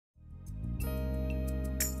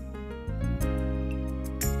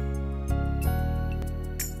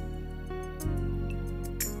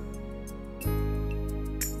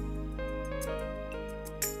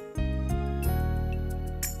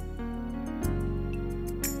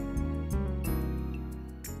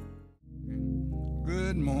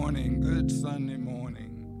Good morning, good Sunday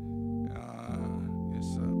morning.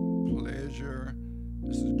 It's a pleasure,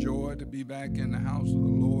 it's a joy to be back in the house of the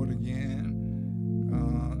Lord again.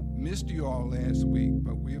 Missed you all last week,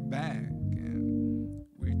 but we're back, and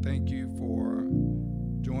we thank you for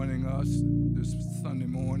joining us this Sunday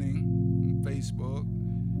morning on Facebook,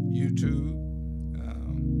 YouTube.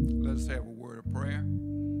 Let us have a word of prayer.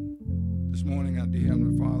 This morning, our dear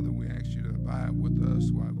Heavenly Father, we ask you to abide with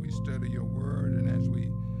us while we study your word. And as we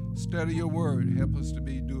study your word, help us to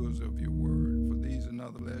be doers of your word. For these and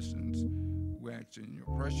other lessons, we ask in your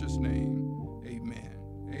precious name. Amen.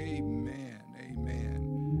 Amen. Amen.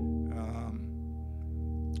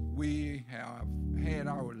 We have had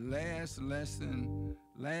our last lesson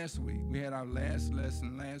last week. We had our last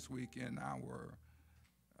lesson last week in our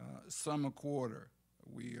summer quarter.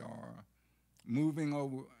 We are moving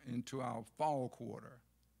over into our fall quarter.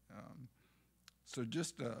 So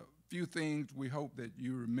just a few things we hope that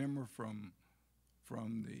you remember from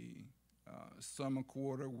the summer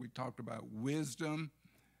quarter. We talked about wisdom.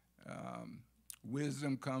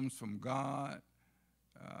 Wisdom comes from God.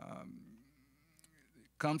 It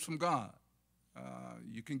comes from God.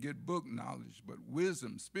 You can get book knowledge, but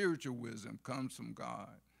wisdom, spiritual wisdom, comes from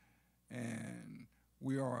God. And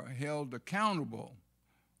we are held accountable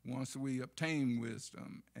once we obtain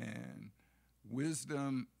wisdom, and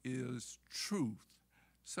wisdom is truth.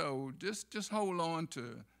 So just hold on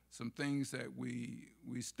to some things that we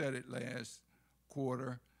studied last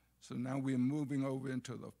quarter. So now we're moving over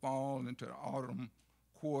into the fall, into the autumn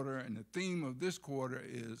quarter, and the theme of this quarter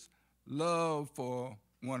is love for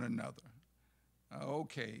one another.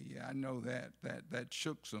 Okay, yeah, I know that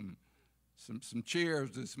shook some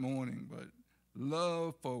chairs this morning, but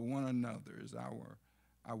love for one another is our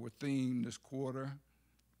theme this quarter.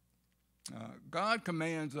 God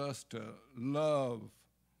commands us to love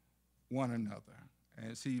one another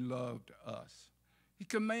as he loved us. He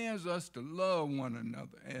commands us to love one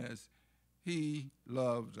another as he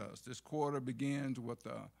loves us. This quarter begins with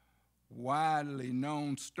a widely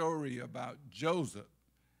known story about Joseph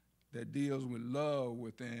that deals with love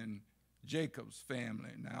within Jacob's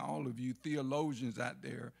family. Now, all of you theologians out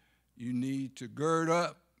there, you need to gird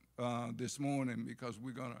up this morning, because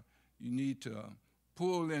you need to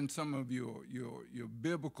pull in some of your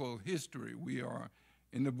biblical history. We are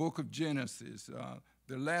in the book of Genesis,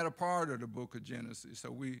 the latter part of the book of Genesis.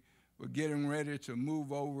 So we're getting ready to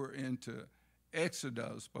move over into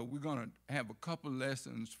Exodus, but we're going to have a couple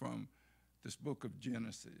lessons from this book of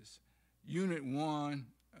Genesis. Unit 1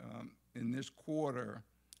 in this quarter,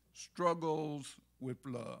 Struggles with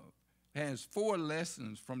Love, has 4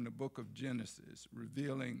 lessons from the book of Genesis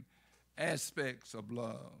revealing aspects of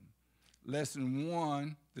love. Lesson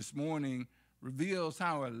 1 this morning reveals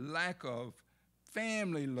how a lack of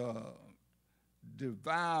family love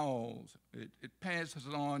devours, it passes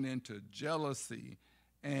on into jealousy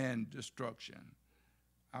and destruction.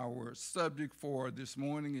 Our subject for this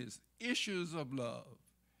morning is issues of love.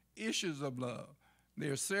 Issues of love.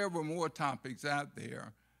 There are several more topics out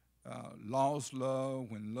there. Lost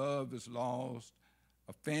love, when love is lost,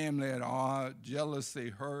 a family at odds, jealousy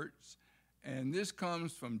hurts. And this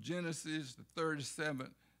comes from Genesis, the 37th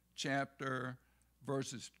chapter,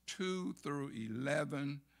 verses 2 through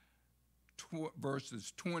 11,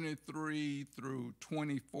 verses 23 through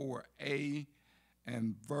 24a,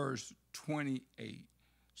 and verse 28.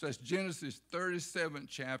 So that's Genesis 37th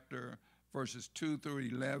chapter, verses 2 through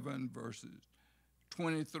 11, verses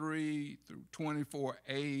 23 through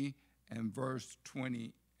 24a, and verse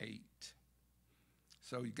 28.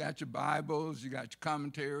 So you got your Bibles, you got your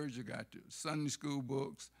commentaries, you got your Sunday school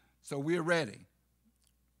books. So we're ready.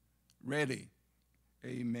 Ready.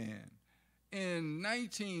 Amen. In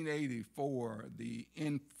 1984, the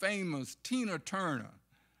infamous Tina Turner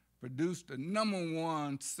produced a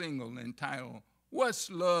 #1 single entitled, "What's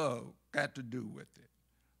Love Got to Do with It?"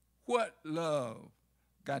 What love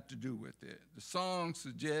got to do with it? The song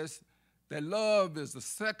suggests that love is a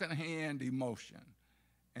second-hand emotion,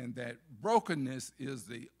 and that brokenness is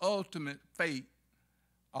the ultimate fate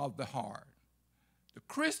of the heart. The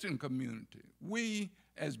Christian community, we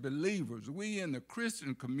as believers, we in the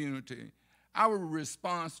Christian community, our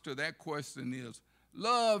response to that question is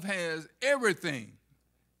love has everything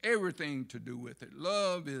to do with it.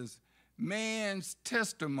 Love is man's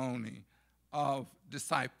testimony of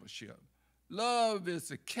discipleship. Love is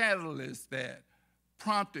the catalyst that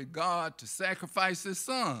prompted God to sacrifice his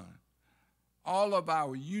son. All of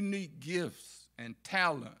our unique gifts and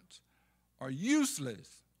talents are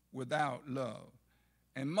useless without love.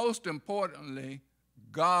 And most importantly,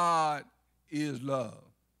 God is love.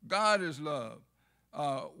 God is love.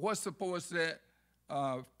 What supports that?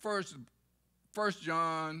 First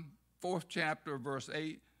John, 4th chapter, verse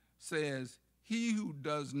 8 says, "He who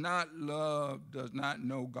does not love does not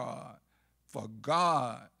know God, for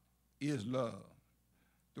God is love."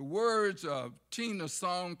 The words of Tina's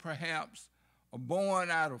song perhaps are born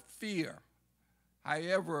out of fear.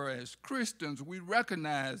 However, as Christians, we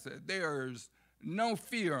recognize that there is no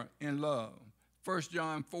fear in love. 1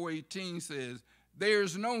 John 4:18 says, "There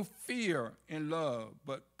is no fear in love,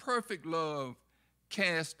 but perfect love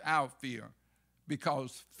casts out fear,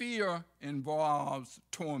 because fear involves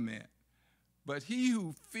torment. But he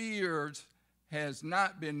who fears has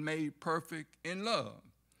not been made perfect in love."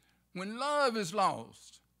 When love is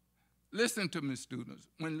lost, listen to me, students,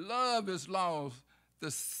 when love is lost,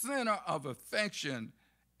 the center of affection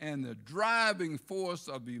and the driving force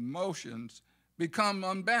of emotions become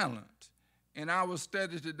unbalanced. In our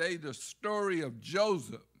study today, the story of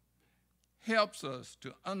Joseph helps us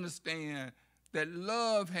to understand that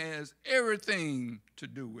love has everything to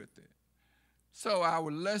do with it. So our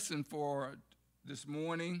lesson for this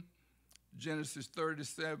morning, Genesis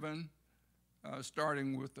 37,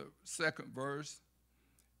 starting with the 2nd verse.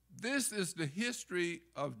 This is the history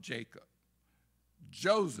of Jacob.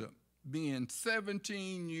 Joseph, being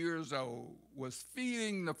 17 years old, was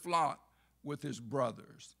feeding the flock with his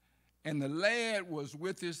brothers, and the lad was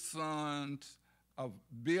with his sons of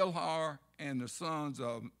Bilhah and the sons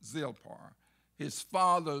of Zilpah, his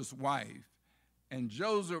father's wife. And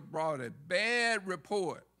Joseph brought a bad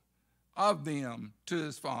report of them to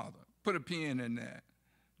his father. Put a pin in that.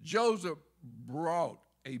 Joseph brought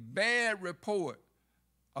a bad report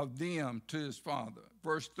of them to his father.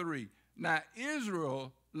 Verse 3, "Now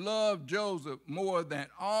Israel loved Joseph more than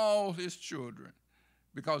all his children,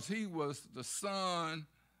 because he was the son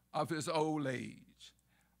of his old age.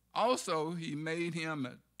 Also, he made him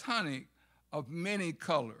a tunic of many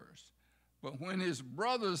colors. But when his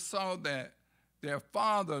brothers saw that their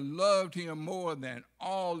father loved him more than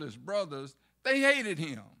all his brothers, they hated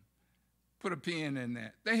him." Put a pin in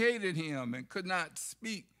that. They hated him and could not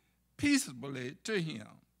speak peaceably to him.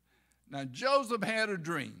 Now, Joseph had a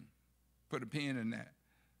dream. Put a pin in that.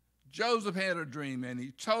 Joseph had a dream, and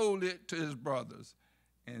he told it to his brothers,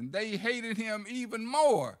 and they hated him even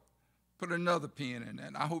more. Put another pin in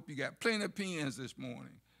that. I hope you got plenty of pins this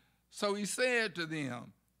morning. So he said to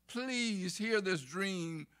them, "Please hear this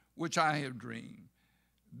dream which I have dreamed.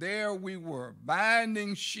 There we were,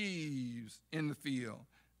 binding sheaves in the field.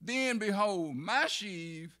 Then, behold, my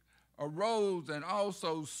sheaf arose and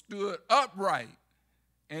also stood upright.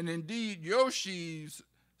 And indeed, your sheaves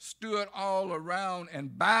stood all around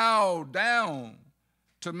and bowed down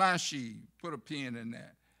to my sheaf." Put a pin in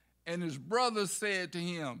that. "And his brothers said to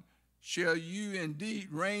him, 'Shall you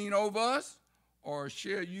indeed reign over us? Or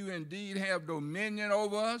shall you indeed have dominion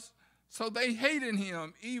over us?' So they hated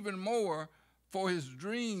him even more for his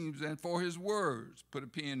dreams and for his words." Put a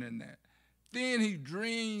pin in that. Then he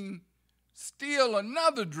dreamed still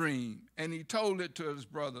another dream, and he told it to his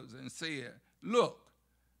brothers and said, "Look,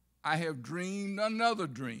 I have dreamed another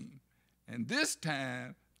dream, and this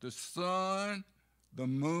time the sun, the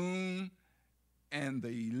moon, and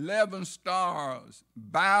the 11 stars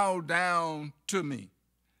bow down to me."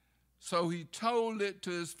 So he told it to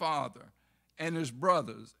his father and his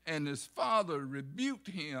brothers, and his father rebuked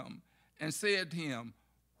him and said to him,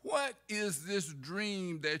 "What is this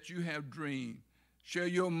dream that you have dreamed? Shall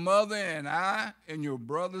your mother and I and your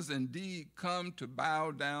brothers indeed come to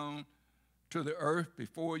bow down to the earth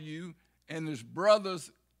before you?" And his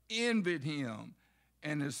brothers envied him,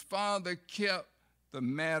 and his father kept the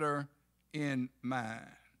matter in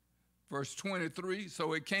mind. Verse 23,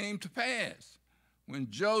 "So it came to pass, when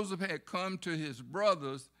Joseph had come to his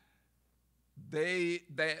brothers, they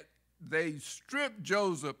stripped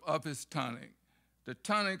Joseph of his tunic, the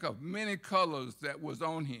tunic of many colors that was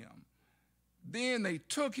on him. Then they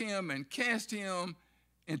took him and cast him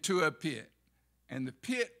into a pit, and the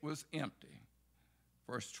pit was empty."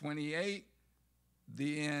 Verse 28,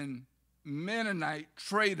 "Then Mennonite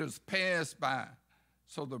traders passed by.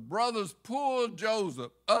 So the brothers pulled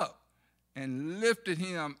Joseph up and lifted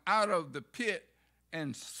him out of the pit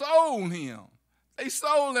and sold him." They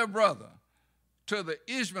sold their brother to the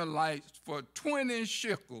Ishmaelites for 20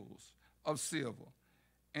 shekels of silver,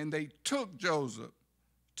 and they took Joseph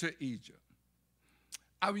to Egypt.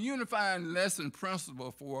 Our unifying lesson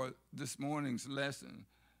principle for this morning's lesson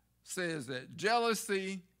says that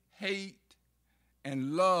jealousy, hate,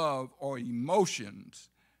 and love are emotions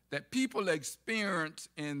that people experience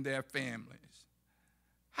in their families.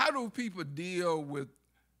 How do people deal with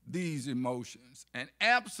these emotions? An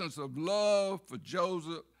absence of love for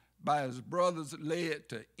Joseph by his brothers led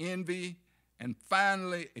to envy and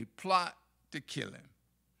finally a plot to kill him.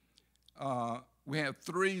 We have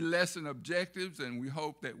 3 lesson objectives, and we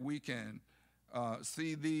hope that we can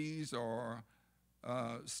see these or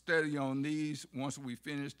study on these once we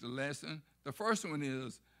finish the lesson. The first one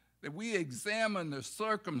is that we examine the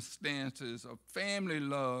circumstances of family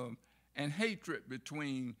love and hatred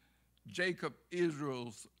between Jacob,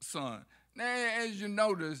 Israel's son. Now, as you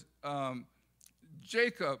notice,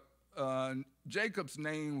 Jacob's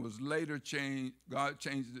name was later changed. God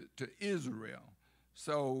changed it to Israel.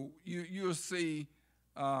 So you'll see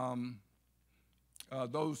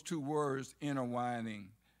those 2 words intertwining.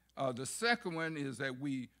 The second one is that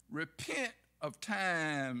we repent of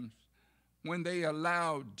times when they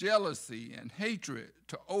allowed jealousy and hatred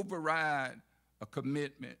to override a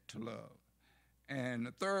commitment to love. And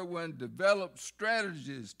the third one, develop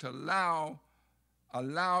strategies to allow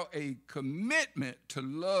a commitment to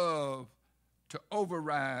love to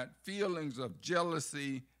override feelings of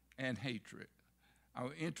jealousy and hatred.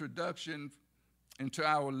 Our introduction into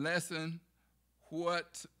our lesson,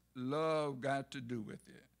 what's love got to do with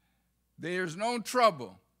it? There's no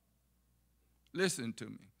trouble. Listen to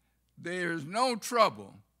me. There's no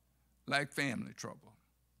trouble like family trouble.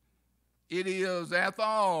 It is, after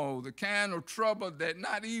all, the kind of trouble that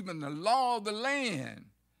not even the law of the land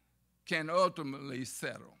can ultimately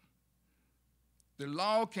settle. The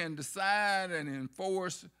law can decide and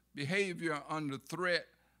enforce behavior under threat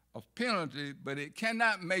of penalty, but it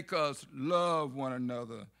cannot make us love one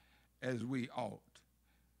another as we ought.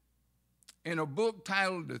 In a book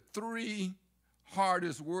titled The 3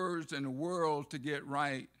 Hardest Words in the World to Get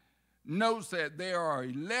Right, notes that there are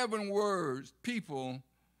 11 words people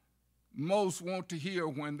most want to hear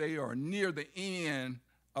when they are near the end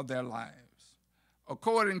of their lives.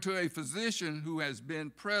 According to a physician who has been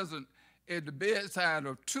present at the bedside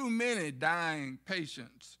of too many dying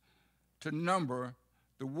patients to number,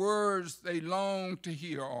 the words they long to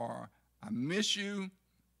hear are, I miss you,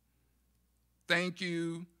 thank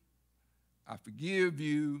you, I forgive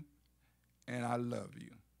you, and I love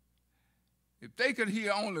you. If they could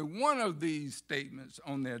hear only one of these statements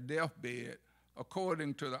on their deathbed,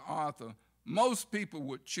 according to the author, most people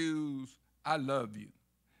would choose, I love you.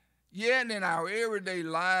 Yet in our everyday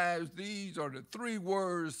lives, these are the 3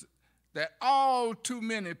 words that all too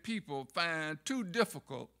many people find too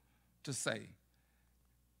difficult to say.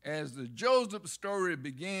 As the Joseph story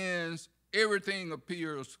begins, everything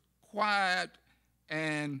appears quiet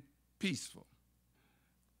and peaceful.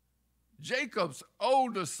 Jacob's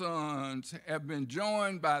older sons have been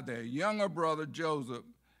joined by their younger brother Joseph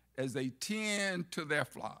as they tend to their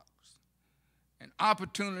flocks. An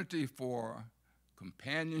opportunity for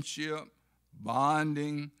companionship,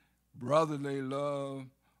 bonding, brotherly love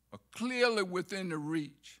are clearly within the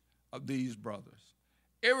reach of these brothers.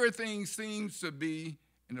 Everything seems to be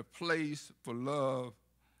in a place for love.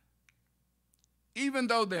 Even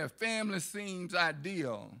though their family seems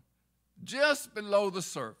ideal, just below the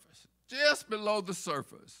surface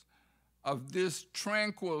of this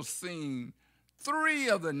tranquil scene, 3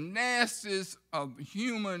 of the nastiest of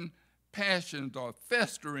human passions are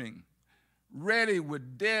festering, ready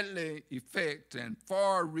with deadly effects and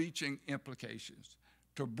far-reaching implications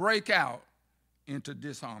to break out into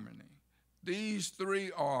disharmony. These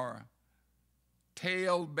 3 are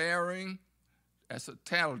tale-bearing, that's a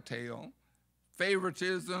tattletale,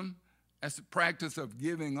 favoritism, that's the practice of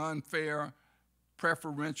giving unfair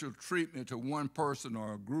preferential treatment to one person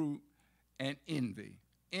or a group, and envy.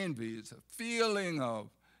 Envy is a feeling of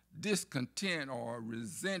discontent or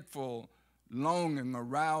resentful longing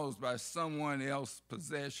aroused by someone else's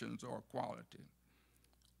possessions or quality.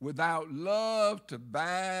 Without love to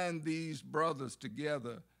bind these brothers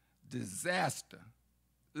together, disaster,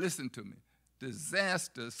 listen to me,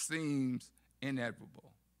 disaster seems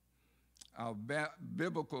inevitable. Our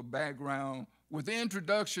biblical background, with the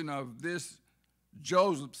introduction of this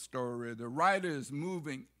Joseph story, the writer is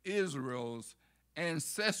moving Israel's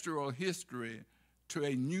ancestral history to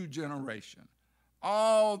a new generation.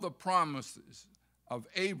 All the promises of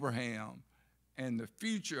Abraham and the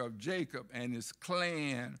future of Jacob and his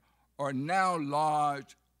clan are now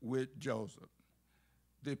lodged with Joseph.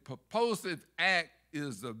 The purposive act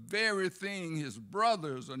is the very thing his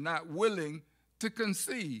brothers are not willing to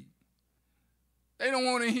concede. They don't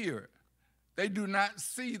want to hear it. They do not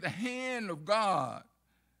see the hand of God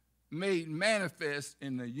made manifest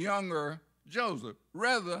in the younger Joseph.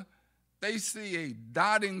 Rather, they see a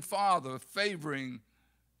doting father favoring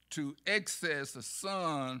to excess a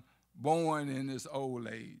son born in his old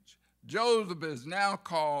age. Joseph is now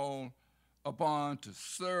called upon to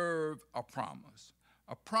serve a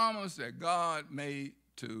promise that God made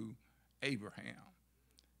to Abraham.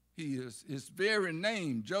 His very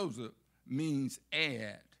name, Joseph, means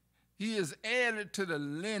add. He is added to the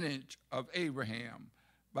lineage of Abraham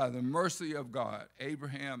by the mercy of God.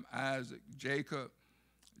 Abraham, Isaac, Jacob.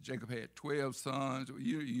 Jacob had 12 sons.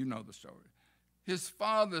 You know the story. His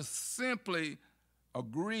father simply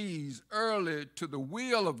agrees early to the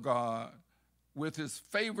will of God with his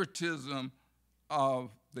favoritism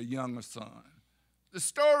of the younger son. The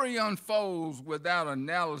story unfolds without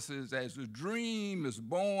analysis as the dream is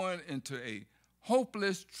born into a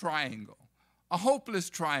hopeless triangle. A hopeless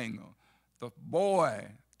triangle. The boy,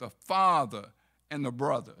 the father, and the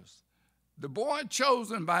brothers. The boy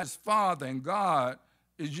chosen by his father and God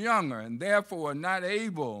is younger and therefore not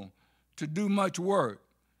able to do much work.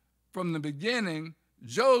 From the beginning,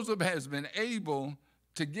 Joseph has been able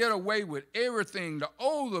to get away with everything the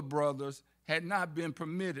older brothers had not been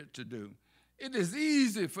permitted to do. It is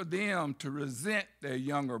easy for them to resent their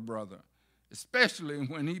younger brother, especially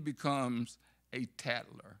when he becomes a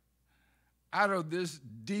tattler. Out of this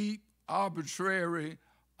deep, arbitrary,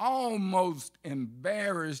 almost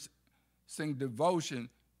embarrassing devotion,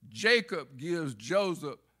 Jacob gives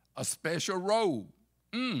Joseph a special robe.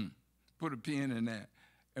 Put a pin in that.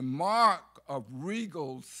 A mark of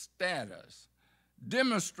regal status,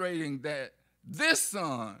 demonstrating that this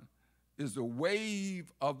son is the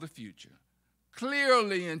wave of the future,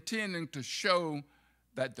 clearly intending to show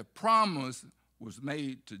that the promise was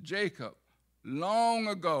made to Jacob long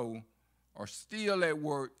ago are still at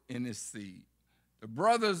work in his seed. The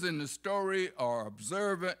brothers in the story are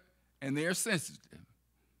observant and they're sensitive.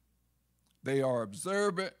 They are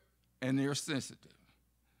observant and they're sensitive.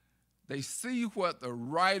 They see what the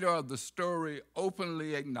writer of the story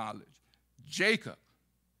openly acknowledged. Jacob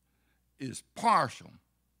is partial.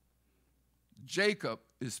 Jacob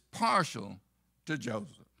is partial to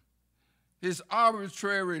Joseph. His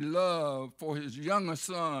arbitrary love for his younger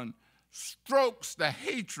son strokes the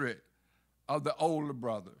hatred of the older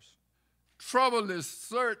brothers. Trouble is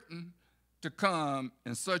certain to come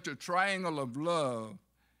in such a triangle of love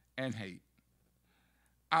and hate.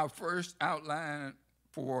 Our first outline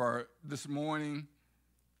for this morning,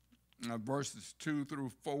 verses 2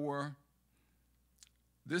 through 4.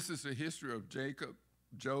 This is the history of Jacob.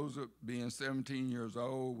 Joseph, being 17 years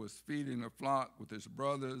old, was feeding the flock with his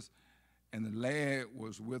brothers, and the lad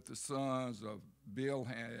was with the sons of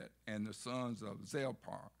Bilhah and the sons of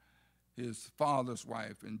Zilpah, his father's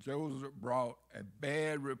wife. And Joseph brought a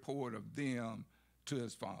bad report of them to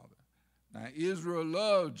his father. Now Israel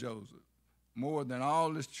loved Joseph more than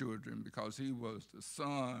all his children because he was the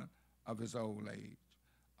son of his old age.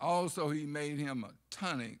 Also, he made him a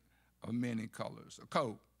tunic of many colors, a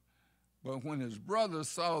coat. But when his brothers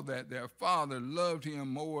saw that their father loved him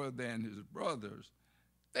more than his brothers,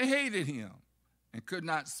 they hated him and could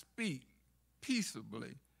not speak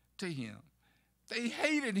peaceably to him. They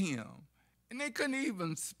hated him, and they couldn't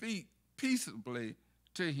even speak peaceably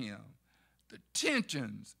to him. The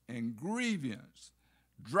tensions and grievance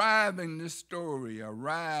driving this story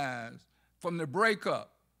arise from the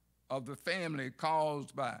breakup of the family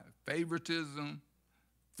caused by favoritism,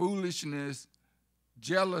 foolishness,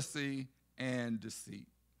 jealousy, and deceit.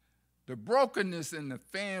 The brokenness in the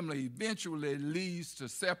family eventually leads to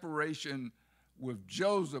separation, with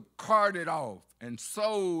Joseph carted off and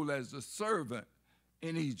sold as a servant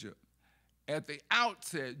in Egypt. At the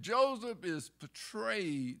outset, Joseph is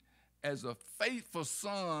portrayed as a faithful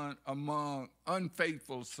son among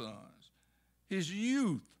unfaithful sons. His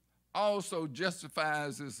youth also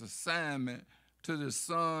justifies his assignment to the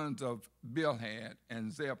sons of Bilhah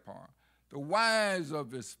and Zilpah, the wives of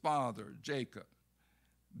his father, Jacob.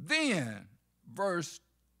 Then, verse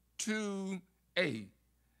 2a,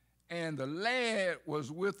 and the lad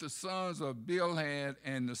was with the sons of Bilhah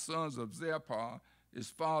and the sons of Zilpah, his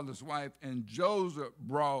father's wife, and Joseph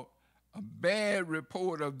brought a bad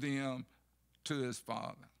report of them to his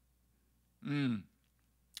father. And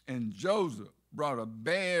Joseph brought a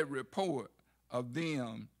bad report of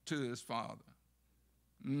them to his father.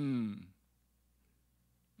 And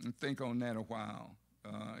think on that a while.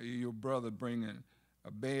 Your brother bringing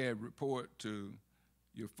a bad report to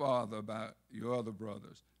your father about your other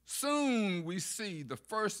brothers. Soon we see the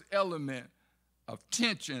first element of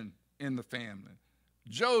tension in the family.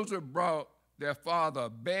 Joseph brought their father a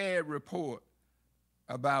bad report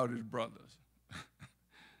about his brothers.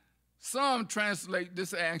 Some translate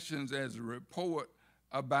this actions as a report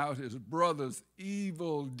about his brother's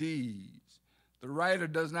evil deeds. The writer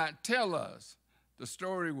does not tell us the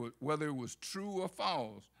story, whether it was true or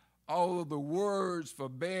false, although the words for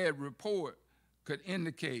bad report could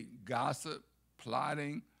indicate gossip,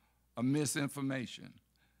 plotting, or misinformation.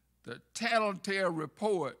 The tattletale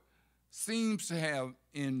report seems to have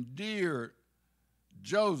endeared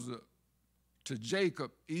Joseph to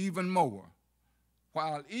Jacob even more,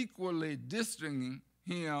 while equally distancing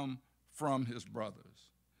him from his brothers.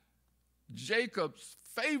 Jacob's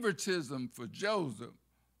favoritism for Joseph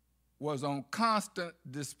was on constant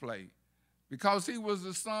display because he was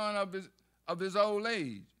the son of his old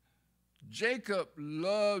age. Jacob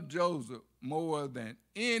loved Joseph more than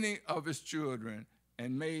any of his children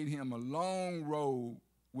and made him a long robe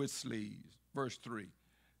with sleeves. Verse 3.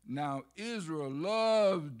 Now Israel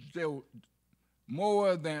loved Joseph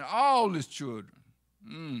more than all his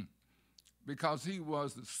children because he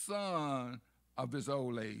was the son of his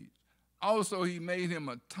old age. Also, he made him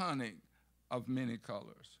a tunic of many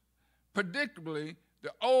colors. Predictably,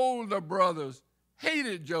 the older brothers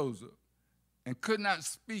hated Joseph and could not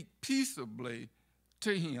speak peaceably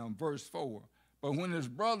to him. Verse 4. But when his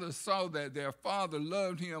brothers saw that their father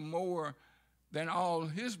loved him more than all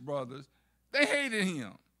his brothers, they hated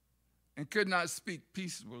him and could not speak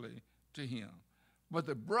peaceably to him. But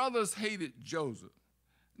the brothers hated Joseph,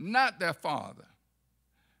 not their father.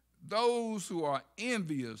 Those who are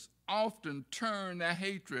envious often turn their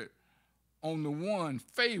hatred on the one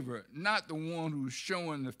favorite, not the one who's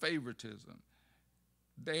showing the favoritism.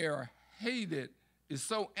 Their hatred is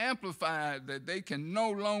so amplified that they can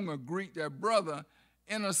no longer greet their brother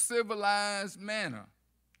in a civilized manner.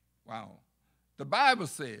 Wow. The Bible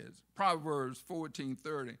says, Proverbs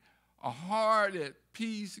 14:30, a heart at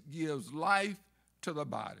peace gives life to the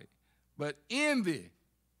body, but envy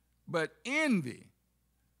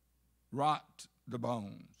rot the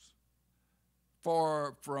bones.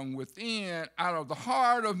 For from within, out of the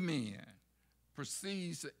heart of men,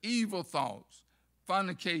 proceeds the evil thoughts,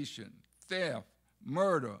 fornication, theft,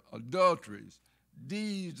 murder, adulteries,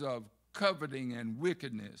 deeds of coveting and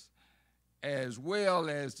wickedness, as well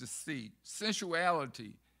as deceit,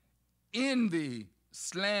 sensuality, envy,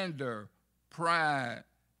 slander, pride,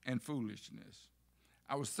 and foolishness.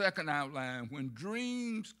 Our second outline, when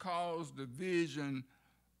dreams cause division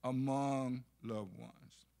among loved ones.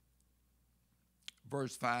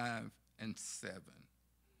 Verse 5 and 7,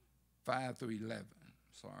 5 through 11,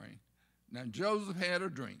 sorry. Now Joseph had a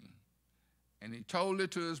dream, and he told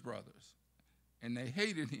it to his brothers, and they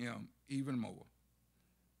hated him even more.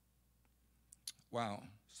 Wow.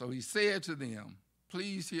 So he said to them,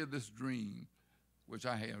 please hear this dream which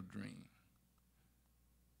I have dreamed.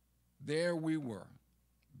 There we were,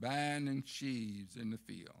 binding sheaves in the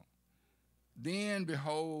field. Then,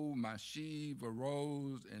 behold, my sheaf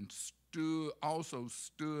arose and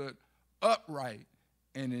stood upright,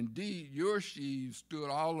 and indeed your sheaves stood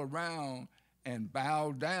all around and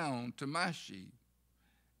bowed down to my sheaf.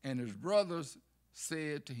 And his brothers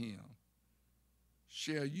said to him,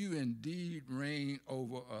 shall you indeed reign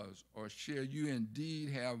over us, or shall you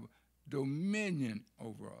indeed have dominion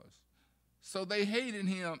over us? So they hated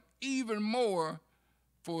him even more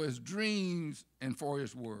for his dreams and for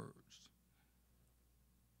his words.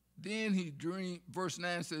 Then he dreamed, verse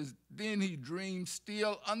 9 says, then he dreamed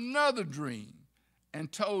still another dream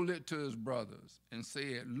and told it to his brothers and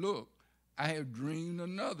said, look, I have dreamed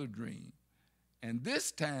another dream. And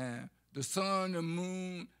this time the sun, the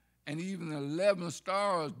moon, and even the 11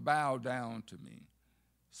 stars bowed down to me.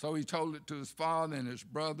 So he told it to his father and his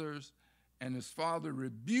brothers, and his father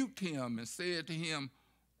rebuked him and said to him,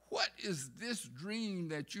 what is this dream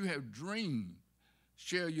that you have dreamed?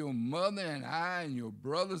 Shall your mother and I and your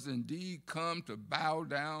brothers indeed come to bow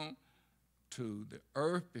down to the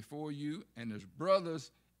earth before you? And his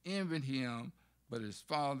brothers envied him, but his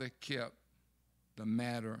father kept the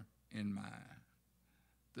matter in mind.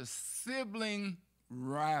 The sibling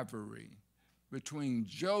rivalry between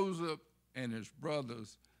Joseph and his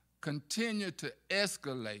brothers continued to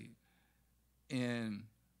escalate in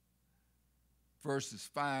verses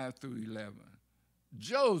 5 through 11.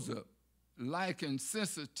 Joseph, lacking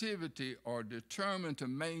sensitivity or determined to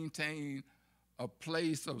maintain a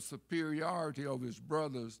place of superiority over his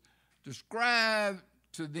brothers, described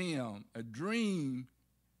to them a dream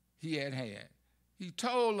he had had. He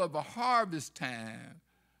told of a harvest time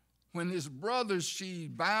when his brother's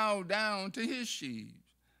sheaves bowed down to his sheaves.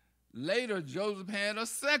 Later, Joseph had a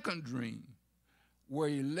second dream where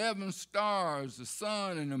 11 stars, the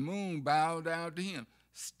sun and the moon, bowed down to him,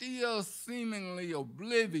 still seemingly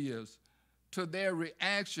oblivious to their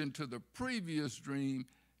reaction to the previous dream.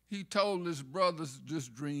 He told his brothers this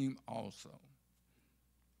dream also.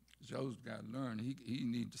 Joseph got to learn. He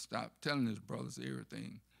needs to stop telling his brothers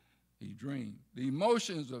everything he dreamed. The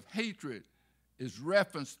emotions of hatred is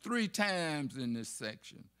referenced 3 times in this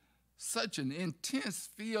section. Such an intense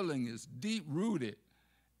feeling is deep-rooted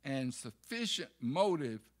and sufficient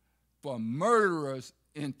motive for murderous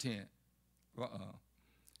intent.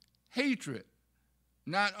 Hatred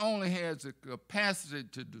not only has the capacity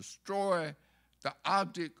to destroy the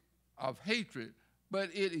object of hatred, but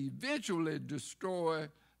it eventually destroys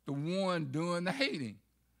the one doing the hating.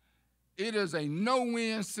 It is a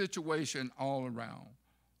no-win situation all around.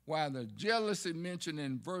 While the jealousy mentioned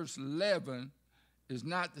in verse 11 is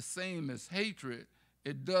not the same as hatred,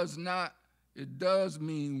 it does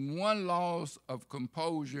mean one loss of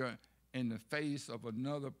composure in the face of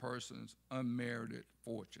another person's unmerited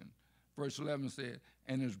fortune. Verse 11 said,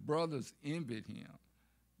 and his brothers envied him,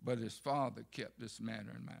 but his father kept this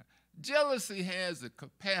matter in mind. Jealousy has the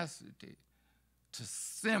capacity to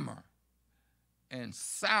simmer and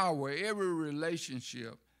sour every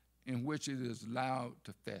relationship in which it is allowed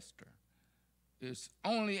to fester. Its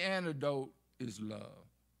only antidote is love,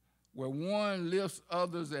 where one lifts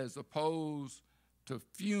others as opposed to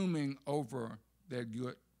fuming over their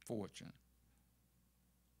good fortune.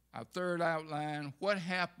 Our third outline, what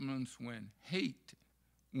happens when hate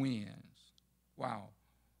wins? Wow.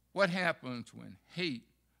 What happens when hate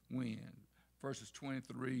wins? Verses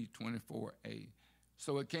 23, 24a.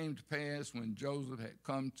 So it came to pass when Joseph had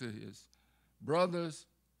come to his brothers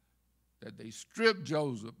that they stripped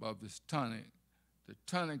Joseph of his tunic, the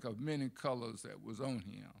tunic of many colors that was on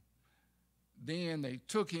him. Then they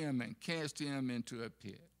took him and cast him into a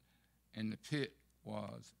pit, and the pit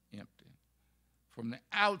was empty. From the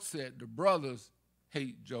outset, the brothers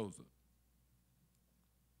hate Joseph.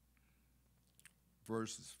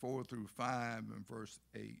 Verses 4 through 5 and verse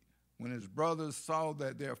 8. When his brothers saw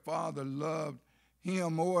that their father loved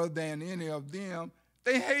him more than any of them,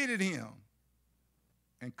 they hated him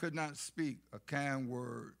and could not speak a kind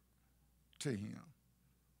word to him.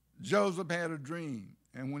 Joseph had a dream,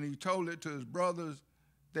 and when he told it to his brothers,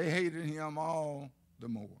 they hated him all the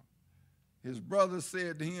more. His brothers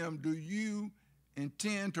said to him, do you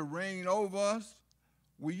intend to reign over us?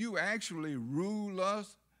 Will you actually rule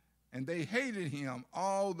us? And they hated him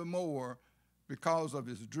all the more because of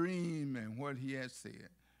his dream and what he had said.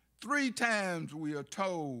 3 times we are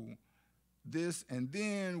told this, and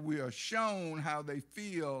then we are shown how they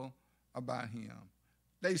feel about him.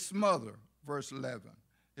 They smother, verse 11.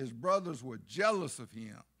 His brothers were jealous of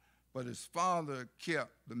him, but his father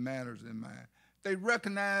kept the matters in mind. They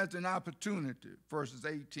recognized an opportunity, verses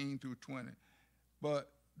 18 through 20, but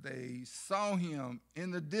they saw him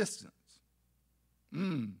in the distance.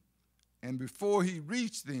 And before he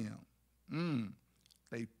reached them,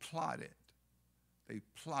 they plotted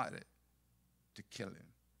to kill him.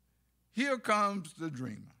 Here comes the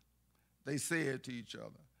dreamer. They said to each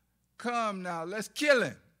other, come now, let's kill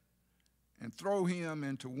him and throw him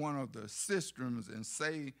into one of the cisterns and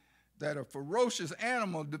say that a ferocious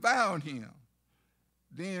animal devoured him.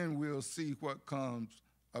 Then we'll see what comes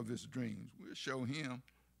of his dreams. We'll show him,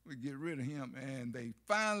 we'll get rid of him. And they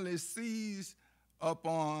finally seized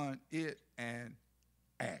upon it and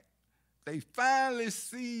act. They finally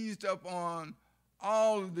seized upon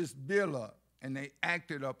all of this buildup and they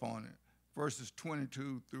acted upon it. Verses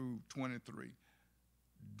 22 through 23.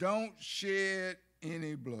 Don't shed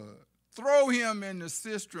any blood. Throw him in the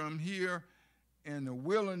cistern here in the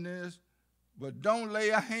wilderness, but don't lay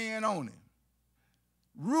a hand on him.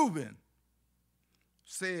 Reuben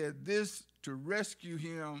said this to rescue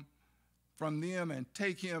him from them and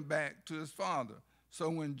take him back to his father. So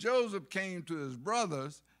when Joseph came to his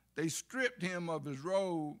brothers, they stripped him of his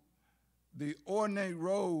robe, the ornate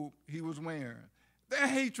robe he was wearing. Their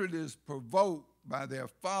hatred is provoked by their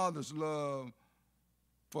father's love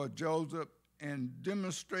for Joseph and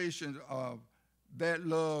demonstrations of that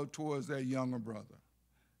love towards their younger brother.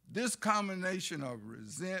 This combination of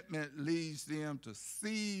resentment leads them to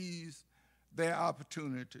seize their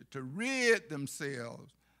opportunity to rid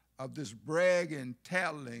themselves of this bragging,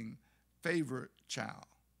 tattling favorite child.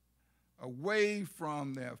 Away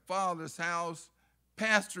from their father's house,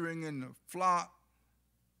 pasturing in the flock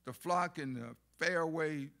in the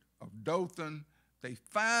fairway of Dothan, they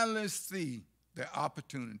finally see their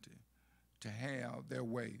opportunity to have their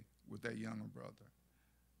way with their younger brother.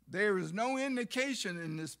 There is no indication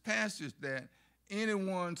in this passage that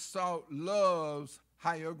anyone sought love's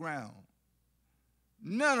higher ground.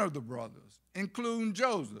 None of the brothers, including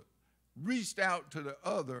Joseph, reached out to the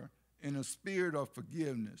other in a spirit of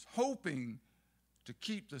forgiveness, hoping to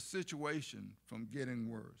keep the situation from getting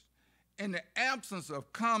worse. In the absence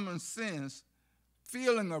of common sense,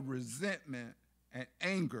 feeling of resentment and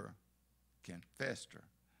anger can fester.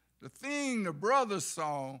 The thing the brothers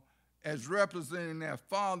saw as representing their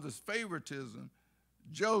father's favoritism,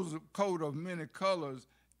 Joseph's coat of many colors,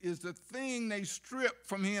 is the thing they stripped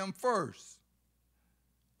from him first.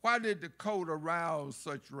 Why did the coat arouse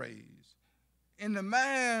such rage? In the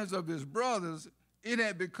minds of his brothers, it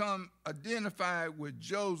had become identified with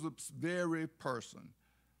Joseph's very person.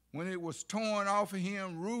 When it was torn off of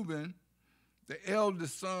him, Reuben, the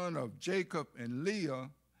eldest son of Jacob and Leah,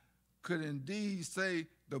 could indeed say,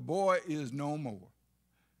 the boy is no more.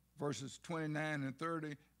 Verses 29 and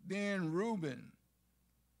 30, then Reuben,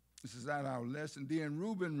 this is out our lesson, then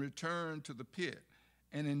Reuben returned to the pit.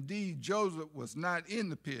 And indeed, Joseph was not in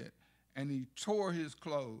the pit, and he tore his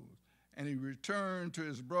clothes. And he returned to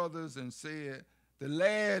his brothers and said, the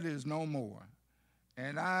lad is no more,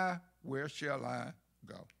 and where shall I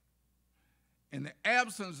go? In the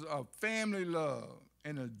absence of family love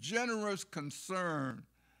and a generous concern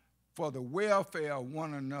for the welfare of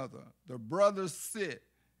one another, the brothers sit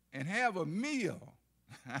and have a meal.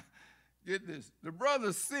 Get this, the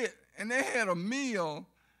brothers sit and they had a meal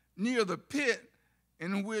near the pit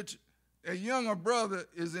in which a younger brother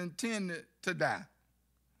is intended to die.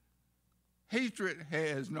 Hatred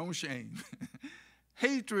has no shame.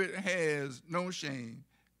 Hatred has no shame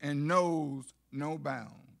and knows no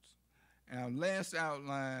bounds. And our last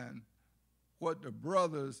outline, what the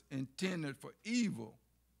brothers intended for evil.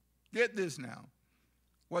 Get this now.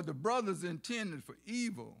 What the brothers intended for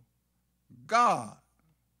evil, God,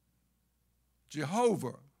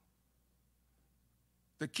 Jehovah,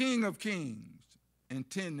 the King of Kings,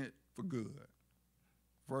 intended for good.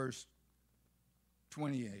 Verse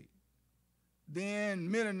 28. Then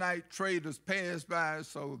Midianite traders passed by,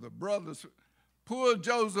 so the brothers pulled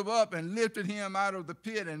Joseph up and lifted him out of the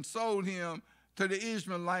pit and sold him to the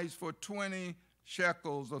Ishmaelites for 20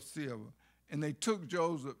 shekels of silver. And they took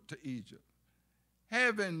Joseph to Egypt.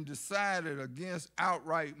 Having decided against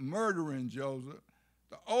outright murdering Joseph,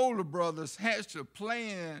 the older brothers hatched a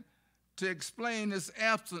plan to explain his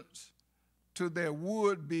absence to their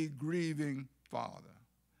would-be grieving father.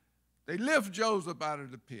 They lift Joseph out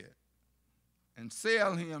of the pit and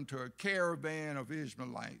sell him to a caravan of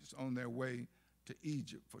Ishmaelites on their way to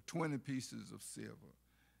Egypt for 20 pieces of silver.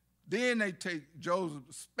 Then they take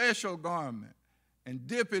Joseph's special garment and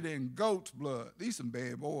dip it in goat's blood, these some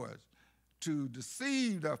bad boys, to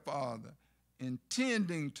deceive their father,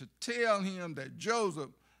 intending to tell him that Joseph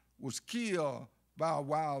was killed by a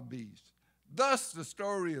wild beast. Thus the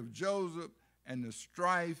story of Joseph and the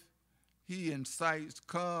strife he incites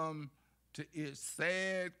come to its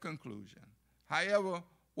sad conclusion. However,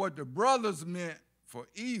 what the brothers meant for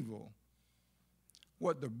evil,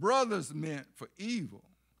 one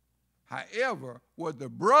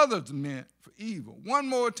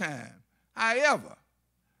more time. However,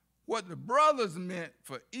 what the brothers meant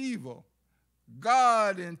for evil,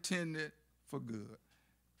 God intended for good.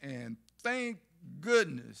 And thank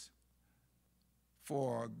goodness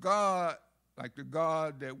for a God like the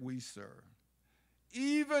God that we serve.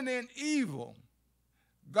 Even in evil,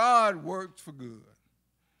 God works for good.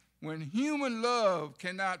 When human love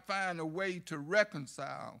cannot find a way to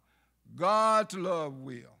reconcile, God's love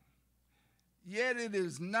will. Yet it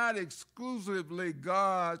is not exclusively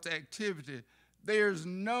God's activity. There's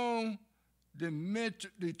no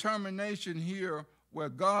determination here where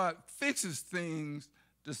God fixes things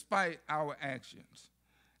despite our actions.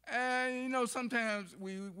 And sometimes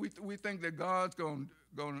we think that God's going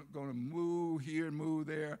to move here and move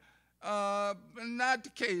there. But not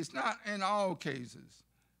the case, not in all cases.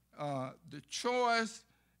 The choice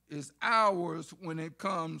is ours when it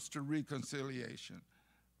comes to reconciliation.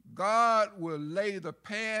 God will lay the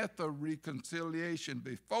path of reconciliation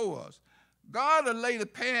before us. God will lay the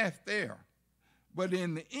path there. But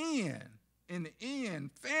in the end,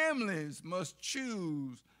 families must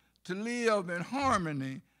choose to live in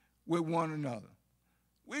harmony with one another.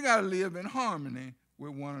 We got to live in harmony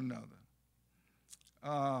with one another.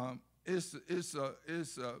 It's a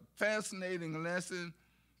fascinating lesson.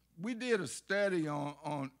 We did a study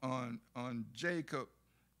on Jacob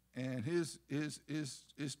and his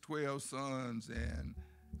 12 sons, and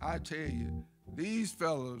I tell you, these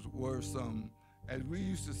fellows were some, as we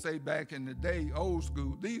used to say back in the day, old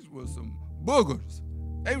school, these were some boogers.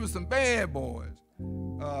 They were some bad boys.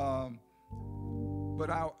 But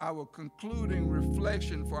our concluding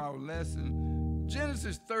reflection for our lesson,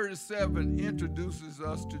 Genesis 37 introduces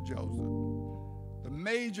us to Joseph, the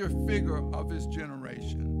major figure of his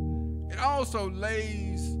generation. It also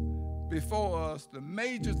lays before us the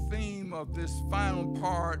major theme of this final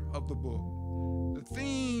part of the book. The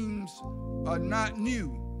themes are not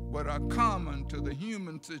new, but are common to the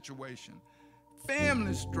human situation.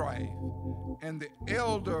 Family strife and the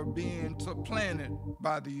elder being supplanted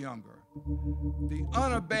by the younger. The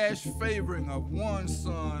unabashed favoring of one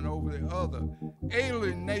son over the other,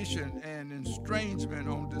 alienation and estrangement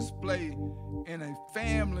on display in a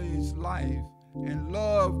family's life, and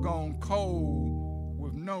love gone cold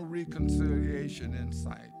with no reconciliation in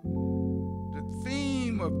sight. The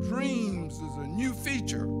theme of dreams is a new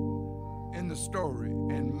feature in the story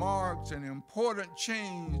and marks an important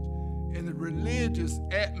change in the religious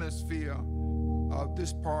atmosphere of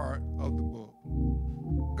this part of the book.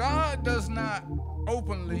 God does not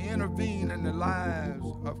openly intervene in the lives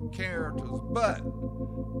of characters, but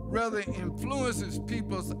rather influences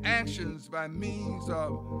people's actions by means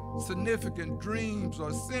of significant dreams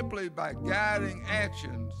or simply by guiding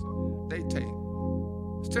actions they take.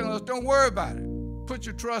 It's telling us, don't worry about it. Put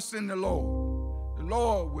your trust in the Lord. The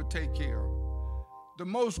Lord will take care of it. The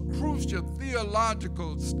most crucial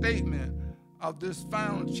theological statement of this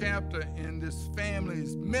final chapter in this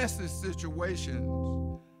family's messy situations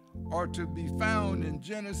are to be found in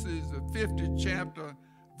Genesis, the 50th chapter,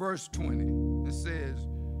 verse 20. It says,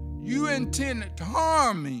 you intended to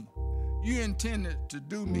harm me. You intended to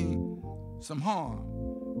do me some harm.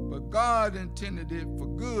 But God intended it for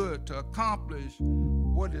good to accomplish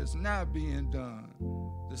what is now being done,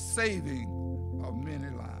 the saving of many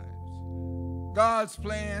lives. God's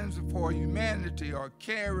plans for humanity are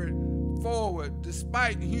carried forward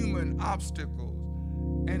despite human obstacles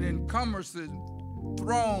and encumbrances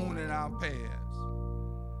thrown in our paths.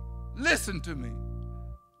 Listen to me.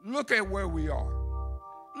 Look at where we are.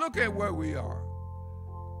 Look at where we are.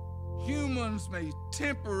 Humans may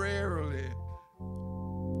temporarily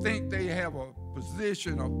think they have a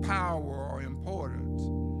position of power or importance,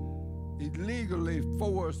 illegally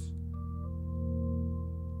force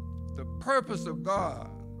the purpose of God,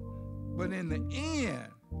 but in the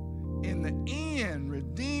end,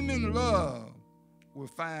 redeeming love will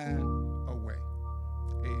find a way.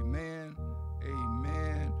 Amen.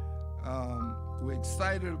 Amen. We're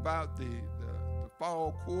excited about the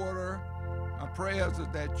fall quarter. My prayers is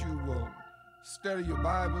that you will study your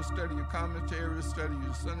Bible, study your commentary, study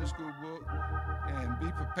your Sunday school book, and be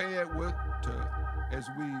prepared as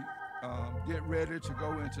we get ready to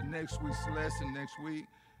go into next week's lesson next week.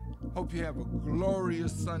 Hope you have a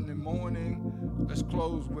glorious Sunday morning. Let's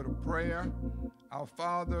close with a prayer. Our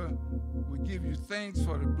Father, we give you thanks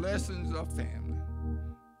for the blessings of family.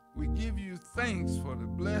 We give you thanks for the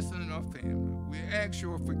blessing of family. We ask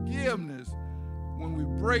your forgiveness when we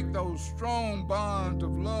break those strong bonds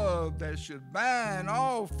of love that should bind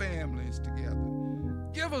all families together.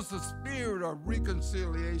 Give us a spirit of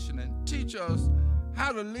reconciliation and teach us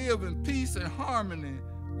how to live in peace and harmony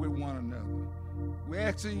with one another. We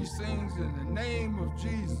ask these things in the name of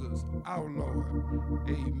Jesus, our Lord.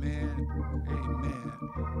 Amen. Amen.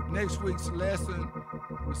 Next week's lesson,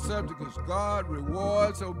 the subject is God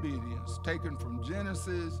rewards obedience, taken from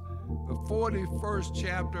Genesis, the 41st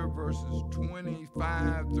chapter, verses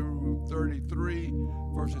 25 through 33,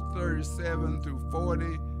 verses 37 through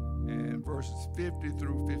 40, and verses 50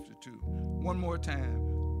 through 52. One more time.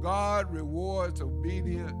 God rewards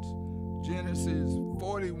obedience, Genesis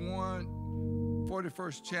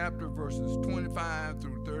 41st chapter, verses 25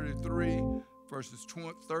 through 33, verses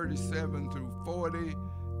 37 through 40,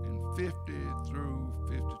 and 50 through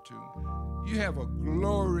 52. You have a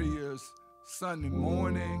glorious Sunday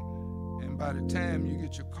morning, and by the time you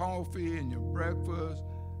get your coffee and your breakfast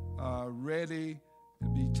ready,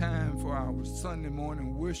 it'll be time for our Sunday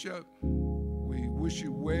morning worship. We wish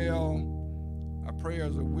you well. Our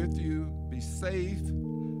prayers are with you. Be safe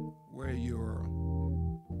where you're